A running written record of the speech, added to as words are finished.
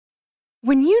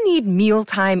When you need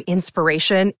mealtime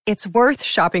inspiration, it's worth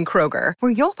shopping Kroger,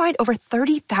 where you'll find over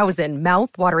 30,000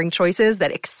 mouth-watering choices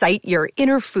that excite your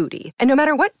inner foodie. And no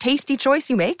matter what tasty choice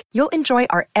you make, you'll enjoy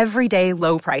our everyday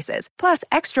low prices, plus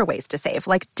extra ways to save,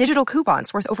 like digital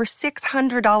coupons worth over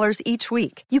 $600 each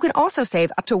week. You can also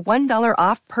save up to $1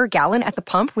 off per gallon at the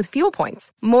pump with fuel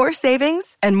points. More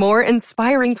savings and more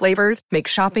inspiring flavors make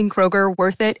shopping Kroger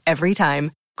worth it every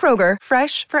time. Kroger,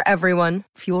 fresh for everyone.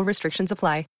 Fuel restrictions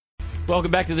apply.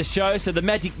 Welcome back to the show. So the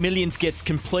Magic Millions gets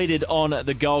completed on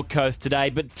the Gold Coast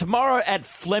today, but tomorrow at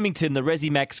Flemington, the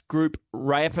Resimax Group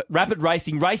Rapid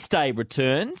Racing Race Day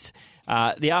returns.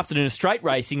 The afternoon of straight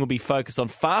racing will be focused on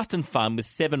fast and fun with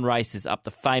 7 races up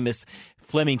the famous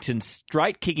Flemington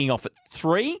Straight, kicking off at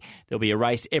 3. There'll be a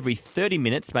race every 30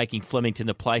 minutes, making Flemington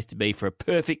the place to be for a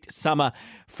perfect summer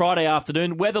Friday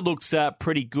afternoon. Weather looks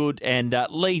pretty good, and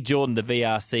Lee Jordan, the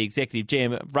VRC Executive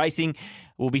GM of Racing,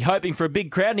 will be hoping for a big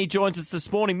crowd, and he joins us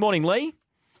this morning. Morning, Lee.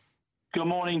 Good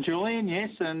morning, Julian. Yes,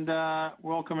 and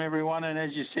welcome everyone. And as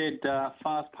you said,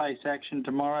 fast-paced action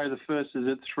tomorrow. The first is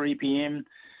at 3 p.m.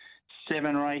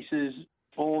 7 races,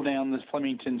 all down the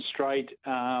Flemington Straight,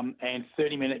 and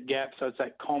 30-minute gap. So it's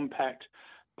that compact,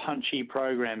 punchy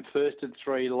program. First at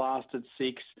 3, last at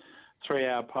 6,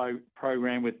 3-hour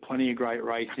program with plenty of great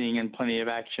racing and plenty of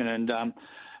action. And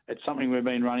it's something we've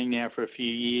been running now for a few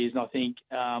years. And I think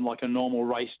like a normal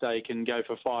race day can go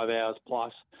for 5 hours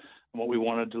plus. And what we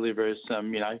want to deliver is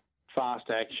some, fast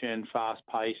action, fast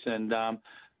pace, and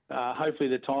hopefully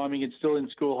the timing. It's still in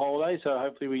school holidays, so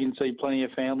hopefully we can see plenty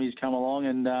of families come along,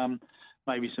 and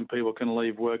maybe some people can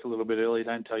leave work a little bit early.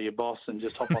 Don't tell your boss, and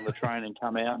just hop on the train and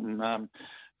come out and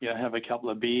have a couple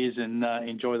of beers and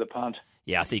enjoy the punt.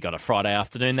 Yeah, I think on a Friday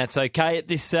afternoon that's okay at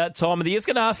this time of the year. I was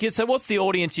going to ask you, so what's the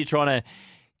audience you're trying to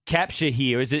capture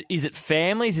here? Is it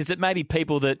families? Is it maybe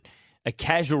people that are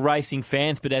casual racing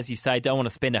fans, but as you say, don't want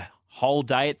to spend a whole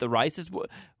day at the races?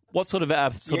 What sort of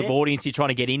audience are you trying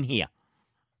to get in here?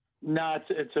 No,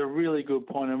 it's a really good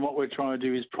point, and what we're trying to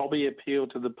do is probably appeal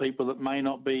to the people that may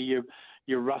not be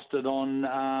your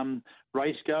rusted-on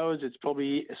race goers. It's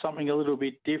probably something a little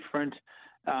bit different.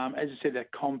 As I said,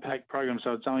 that compact program,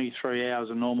 so it's only 3 hours.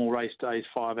 A normal race day is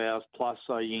 5 hours plus,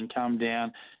 so you can come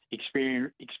down,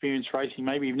 experience racing.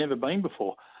 Maybe you've never been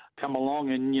before. Come along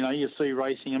and, you see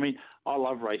racing. I mean, I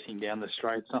love racing down the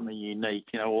straight, something unique,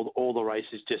 all the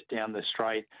races just down the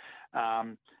straight.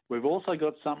 We've also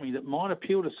got something that might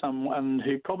appeal to someone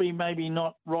who probably maybe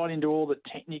not right into all the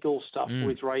technical stuff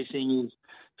with racing, is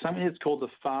something that's called the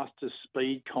fastest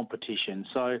speed competition.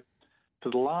 So for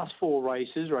the last 4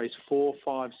 races, race 4,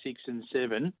 5, 6 and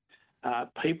 7,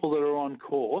 people that are on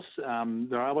course,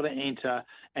 they're able to enter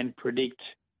and predict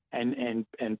and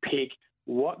pick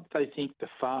what they think the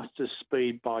fastest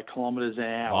speed by kilometres an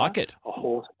hour like it.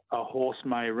 a horse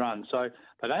may run. So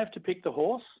they don't have to pick the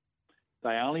horse.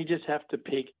 They only just have to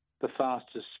pick the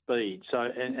fastest speed. So,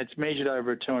 and it's measured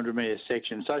over a 200-metre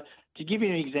section. So to give you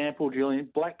an example, Julian,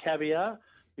 Black Caviar,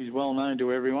 who's well known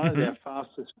to everyone, is our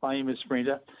fastest famous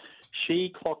sprinter.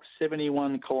 She clocks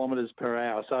 71 kilometres per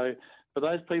hour. So for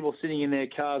those people sitting in their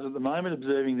cars at the moment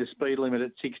observing the speed limit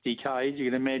at 60 k's, you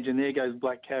can imagine there goes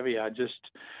Black Caviar just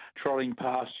trotting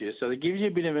past you. So it gives you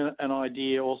a bit of an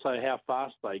idea also how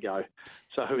fast they go.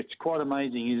 So it's quite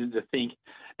amazing, isn't it, to think.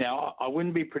 Now, I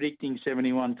wouldn't be predicting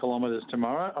 71 kilometres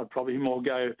tomorrow. I'd probably more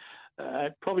go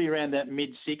probably around that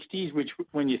mid-60s, which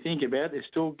when you think about it, they're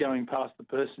still going past the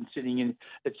person sitting in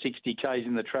at 60 k's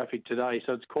in the traffic today.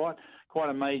 So it's quite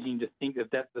amazing to think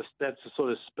that's the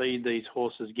sort of speed these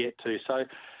horses get to. So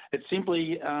it's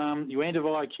simply you enter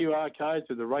via QR codes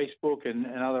with the race book and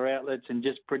other outlets and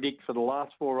just predict for the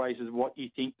last 4 races what you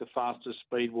think the fastest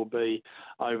speed will be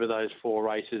over those 4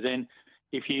 races. And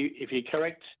if you're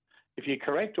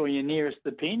correct or you're nearest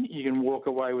the pin, you can walk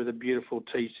away with a beautiful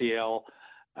TCL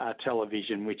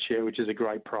television, which is a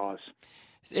great prize.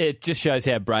 It just shows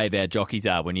how brave our jockeys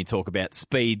are when you talk about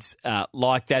speeds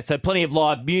like that. So plenty of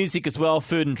live music as well,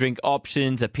 food and drink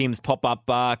options, a Pim's pop-up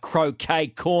bar, croquet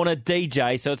corner,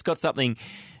 DJ. So it's got something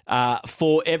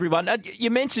for everyone. You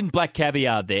mentioned Black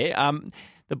Caviar there.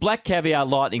 The Black Caviar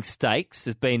Lightning Stakes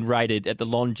has been rated at the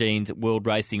Longines World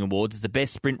Racing Awards as the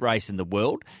best sprint race in the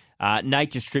world.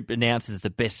 Nature Strip announces the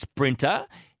best sprinter,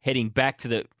 heading back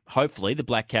to hopefully the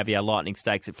Black Caviar Lightning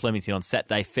Stakes at Flemington on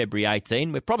Saturday, February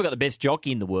 18. We've probably got the best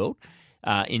jockey in the world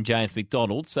in James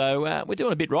McDonald. So we're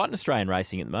doing a bit right in Australian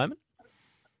racing at the moment.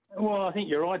 Well, I think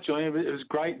you're right, Julian. It was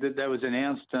great that was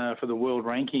announced for the world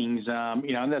rankings,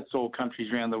 and that's all countries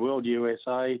around the world,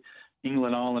 USA,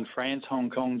 England, Ireland, France, Hong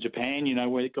Kong, Japan,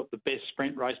 where it got the best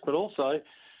sprint race, but also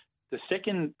the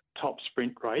second top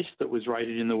sprint race that was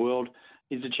rated in the world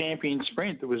is the Champions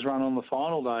Sprint that was run on the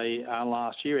final day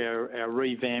last year. Our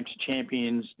revamped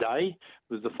Champions Day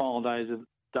was the final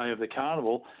day of the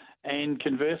carnival. And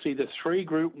conversely, the 3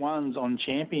 Group 1s on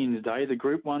Champions Day, the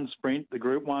Group 1 Sprint, the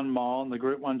Group 1 Mile, and the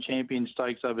Group 1 Champion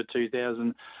Stakes over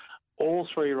 2,000, all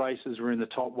 3 races were in the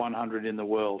top 100 in the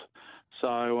world.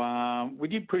 So we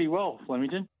did pretty well,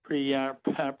 Flemington. Pretty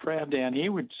proud down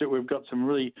here. We've got some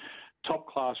really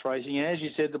top-class racing. And as you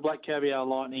said, the Black Caviar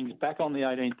Lightning's back on the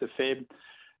 18th of Feb.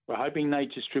 We're hoping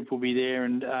Nature Strip will be there,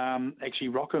 and actually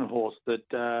Rockin' Horse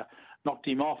that knocked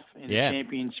him off in the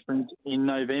Champion Sprint in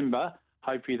November.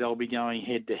 Hopefully they'll be going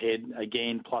head-to-head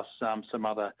again, plus some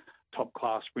other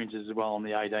top-class sprinters as well on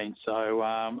the 18th. So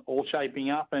all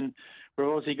shaping up, and we've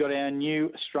obviously got our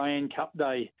new Australian Cup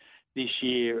Day this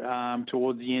year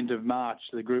towards the end of March,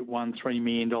 the Group 1 $3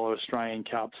 million Australian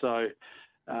Cup. So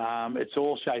it's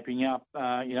all shaping up,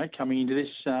 coming into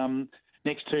this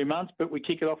next 2 months, but we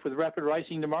kick it off with Rapid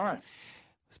Racing tomorrow.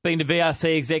 Speaking to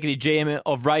VRC Executive GM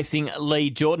of Racing, Lee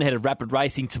Jordan, head of Rapid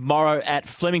Racing tomorrow at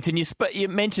Flemington. You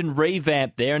mentioned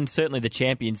revamp there, and certainly the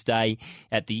Champions Day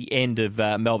at the end of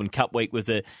Melbourne Cup Week was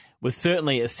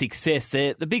certainly a success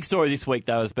there. The big story this week,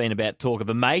 though, has been about talk of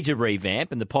a major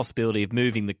revamp and the possibility of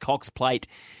moving the Cox Plate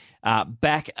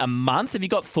back a month. Have you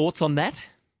got thoughts on that?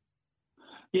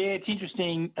 Yeah, it's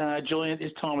interesting, Julian. At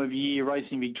this time of year,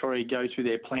 Racing Victoria go through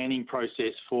their planning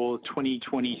process for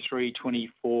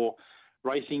 2023-24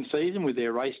 racing season with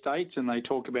their race dates, and they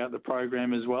talk about the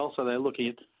program as well. So they're looking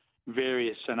at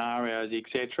various scenarios,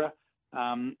 etc.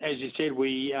 As you said,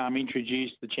 we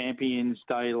introduced the Champions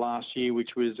Day last year,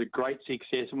 which was a great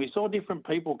success, and we saw different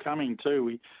people coming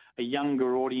too. A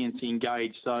younger audience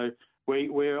engaged. So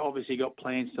we're obviously got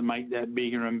plans to make that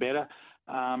bigger and better.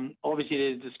 Obviously,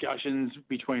 there's discussions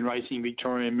between Racing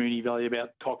Victoria and Moonee Valley about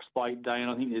Cox Plate Day,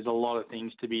 and I think there's a lot of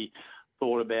things to be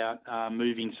thought about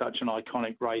moving such an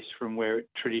iconic race from where it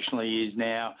traditionally is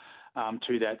now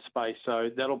to that space. So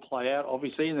that'll play out,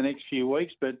 obviously, in the next few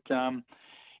weeks. But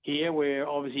here we're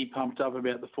obviously pumped up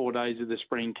about the 4 days of the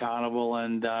Spring Carnival,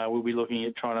 and we'll be looking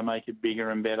at trying to make it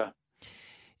bigger and better.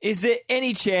 Is there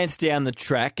any chance down the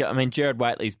track? I mean, Gerard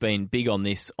Whateley's been big on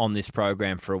this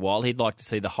program for a while. He'd like to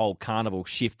see the whole carnival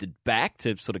shifted back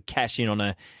to sort of cash in on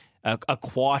a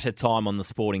quieter time on the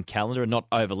sporting calendar and not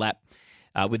overlap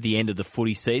with the end of the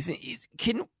footy season.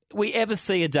 Can we ever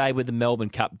see a day where the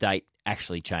Melbourne Cup date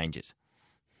actually changes?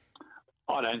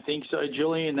 I don't think so,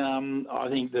 Julian. I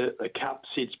think the Cup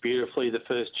sits beautifully the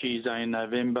first Tuesday in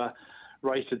November.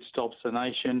 Race that stops the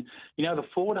nation. You know, the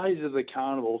 4 days of the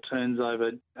carnival turns over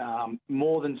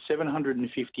more than $750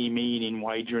 million in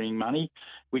wagering money,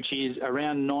 which is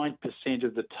around 9%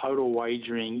 of the total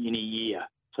wagering in a year.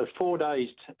 So 4 days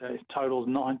totals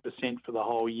 9% for the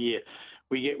whole year.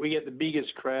 We get the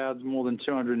biggest crowds, more than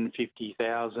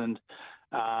 250,000.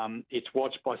 It's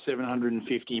watched by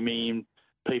 750 million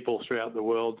people throughout the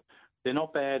world. They're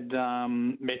not bad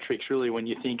metrics, really, when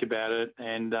you think about it.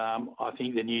 And I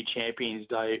think the new Champions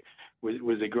Day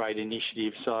was a great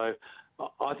initiative. So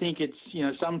I think it's,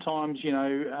 sometimes, you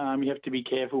have to be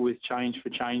careful with change for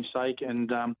change's sake.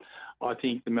 And I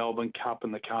think the Melbourne Cup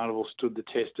and the Carnival stood the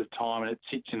test of time, and it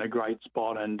sits in a great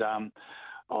spot. And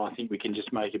I think we can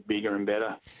just make it bigger and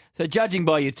better. So judging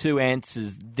by your two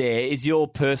answers there, is your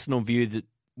personal view that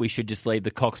we should just leave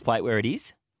the Cox Plate where it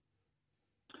is?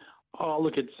 Oh,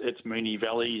 look, it's Moonee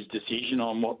Valley's decision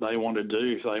on what they want to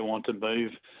do. If they want to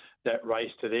move that race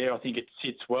to there, I think it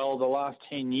sits well. The last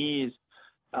 10 years,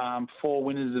 4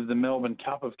 winners of the Melbourne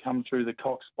Cup have come through the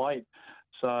Cox Plate.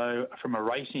 So from a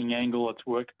racing angle, it's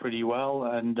worked pretty well.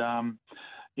 And,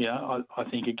 I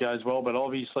think it goes well. But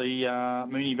obviously,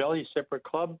 Moonee Valley is a separate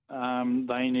club.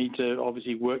 They need to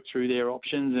obviously work through their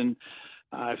options, and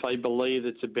if they believe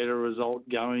it's a better result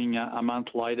going a month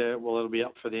later, well, it'll be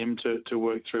up for them to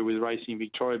work through with Racing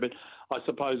Victoria. But I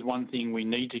suppose one thing we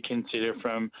need to consider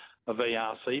from a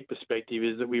VRC perspective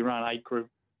is that we run 8 Group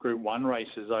 1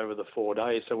 races over the 4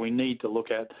 days. So we need to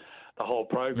look at the whole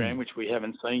program, which we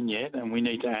haven't seen yet, and we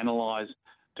need to analyse,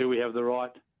 do we have the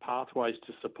right pathways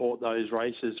to support those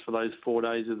races for those 4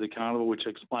 days of the carnival, which I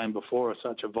explained before are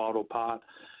such a vital part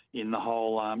in the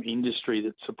whole industry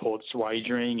that supports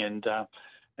wagering and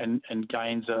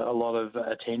gains a lot of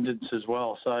attendance as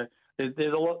well. So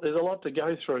there's a lot to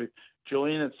go through,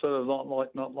 Julian. It's sort of not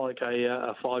like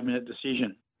a 5-minute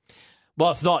decision.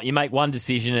 Well, it's not. You make one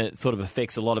decision, and it sort of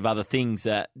affects a lot of other things,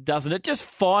 doesn't it? Just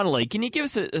finally, can you give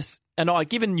us an idea,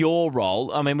 given your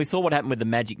role? I mean, we saw what happened with the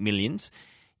Magic Millions,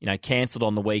 cancelled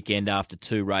on the weekend after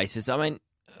 2 races. I mean,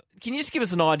 can you just give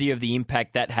us an idea of the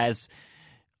impact that has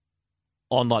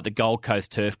on, like, the Gold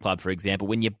Coast Turf Club, for example,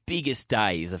 when your biggest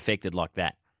day is affected like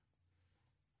that?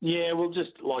 Yeah, well,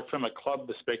 just like from a club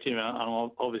perspective,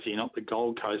 and obviously not the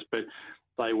Gold Coast, but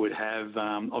they would have,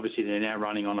 obviously they're now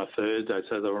running on a Thursday,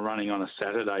 so they were running on a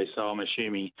Saturday, so I'm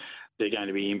assuming they're going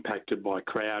to be impacted by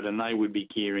crowd, and they would be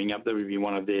gearing up. That would be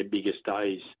one of their biggest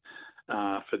days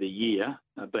for the year,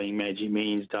 being Magic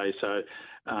Millions Day. So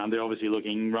they're obviously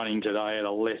running today at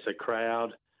a lesser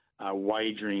crowd.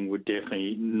 Wagering would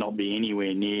definitely not be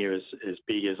anywhere near as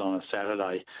big as on a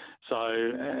Saturday.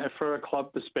 So for a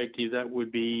club perspective, that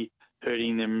would be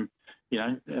hurting them,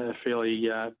 fairly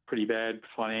pretty bad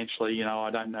financially. I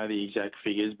don't know the exact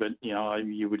figures, but,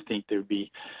 you would think there would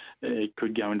be, it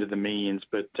could go into the millions.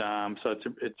 But so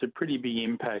it's a pretty big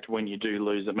impact when you do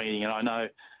lose a meeting. And I know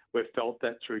we've felt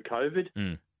that through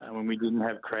COVID. When we didn't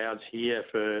have crowds here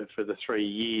for the 3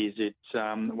 years,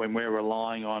 it's when we're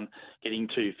relying on getting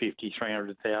 250,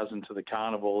 300,000 to the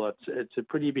carnival, it's a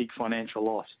pretty big financial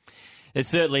loss. It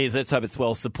certainly is. Let's hope it's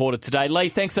well supported today. Lee,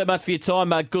 thanks so much for your time.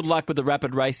 Good luck with the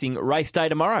Rapid Racing race day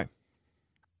tomorrow.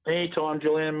 Anytime,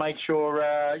 Julian. Make sure,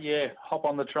 hop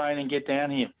on the train and get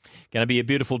down here. Going to be a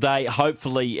beautiful day,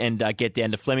 hopefully, and get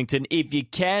down to Flemington if you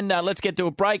can. Let's get to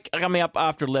a break. Coming up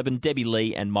after 11, Debbie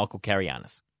Lee and Michael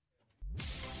Carianis.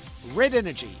 Red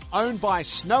Energy, owned by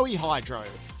Snowy Hydro,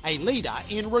 a leader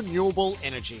in renewable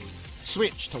energy.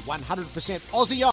 Switch to 100% Aussie